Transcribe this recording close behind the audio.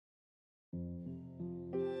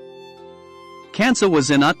Kansa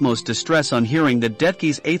was in utmost distress on hearing that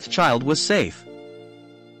Devaki's 8th child was safe.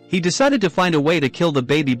 He decided to find a way to kill the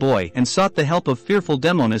baby boy and sought the help of fearful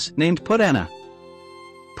demoness named Putana.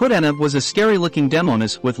 Putana was a scary-looking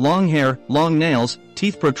demoness with long hair, long nails,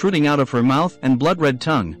 teeth protruding out of her mouth and blood-red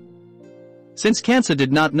tongue. Since Kansa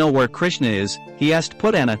did not know where Krishna is, he asked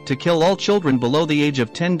Putana to kill all children below the age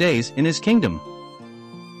of 10 days in his kingdom.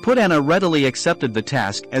 Putana readily accepted the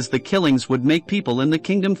task as the killings would make people in the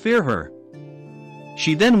kingdom fear her.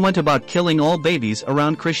 She then went about killing all babies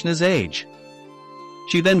around Krishna's age.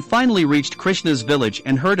 She then finally reached Krishna's village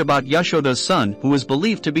and heard about Yashoda's son, who was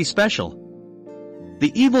believed to be special.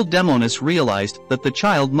 The evil demoness realized that the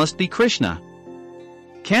child must be Krishna.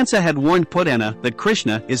 Kansa had warned Putana that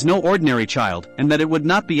Krishna is no ordinary child and that it would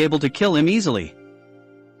not be able to kill him easily.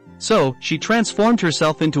 So, she transformed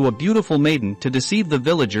herself into a beautiful maiden to deceive the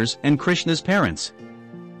villagers and Krishna's parents.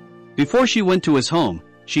 Before she went to his home,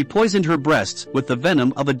 she poisoned her breasts with the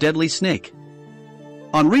venom of a deadly snake.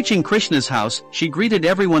 On reaching Krishna's house, she greeted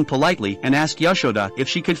everyone politely and asked Yashoda if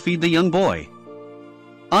she could feed the young boy.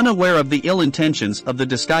 Unaware of the ill intentions of the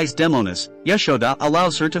disguised demoness, Yashoda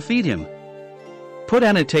allows her to feed him.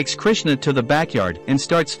 Putana takes Krishna to the backyard and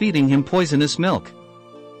starts feeding him poisonous milk.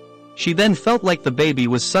 She then felt like the baby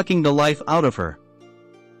was sucking the life out of her.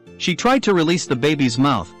 She tried to release the baby's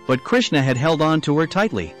mouth, but Krishna had held on to her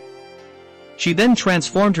tightly. She then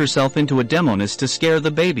transformed herself into a demoness to scare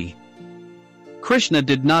the baby. Krishna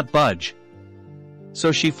did not budge.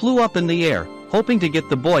 So she flew up in the air, hoping to get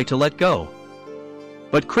the boy to let go.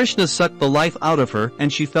 But Krishna sucked the life out of her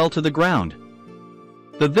and she fell to the ground.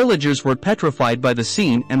 The villagers were petrified by the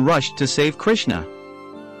scene and rushed to save Krishna.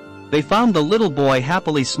 They found the little boy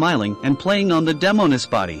happily smiling and playing on the demoness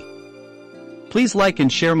body. Please like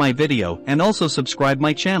and share my video and also subscribe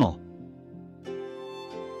my channel.